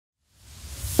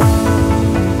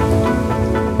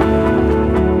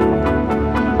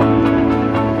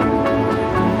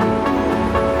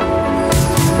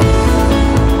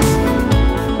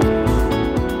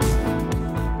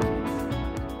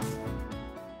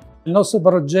Il nostro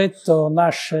progetto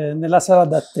nasce nella sala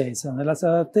d'attesa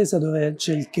dove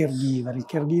c'è il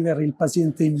caregiver, il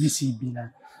paziente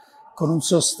invisibile, con un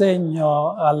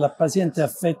sostegno al paziente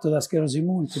affetto da sclerosi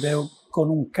multiple, con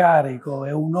un carico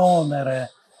e un onere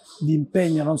di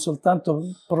impegno non soltanto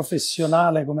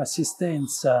professionale come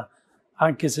assistenza,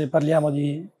 anche se parliamo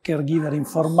di caregiver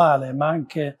informale, ma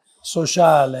anche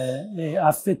sociale e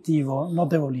affettivo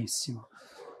notevolissimo.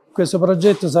 Questo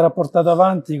progetto sarà portato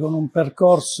avanti con un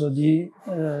percorso di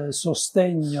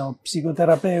sostegno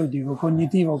psicoterapeutico,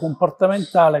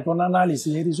 cognitivo-comportamentale, con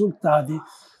analisi dei risultati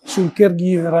sul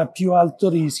caregiver a più alto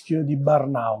rischio di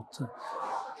burnout.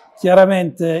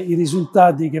 Chiaramente i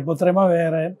risultati che potremo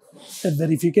avere e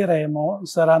verificheremo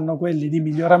saranno quelli di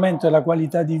miglioramento della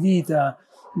qualità di vita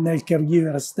nel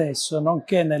caregiver stesso,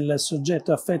 nonché nel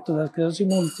soggetto affetto da sclerosi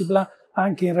multipla,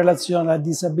 anche in relazione alla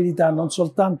disabilità non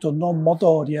soltanto non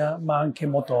motoria, ma anche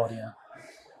motoria.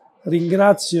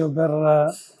 Ringrazio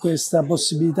per questa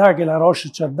possibilità che la Roche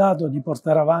ci ha dato di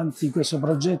portare avanti questo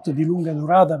progetto di lunga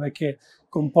durata, perché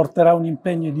comporterà un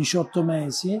impegno di 18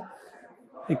 mesi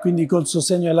e quindi col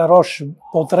sostegno della Roche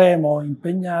potremo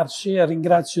impegnarci, e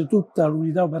ringrazio tutta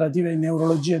l'unità operativa di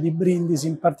neurologia di Brindisi,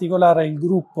 in particolare il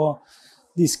gruppo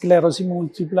di sclerosi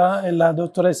multipla e la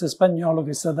dottoressa Spagnolo,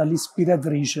 che è stata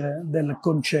l'ispiratrice del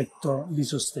concetto di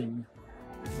sostegno.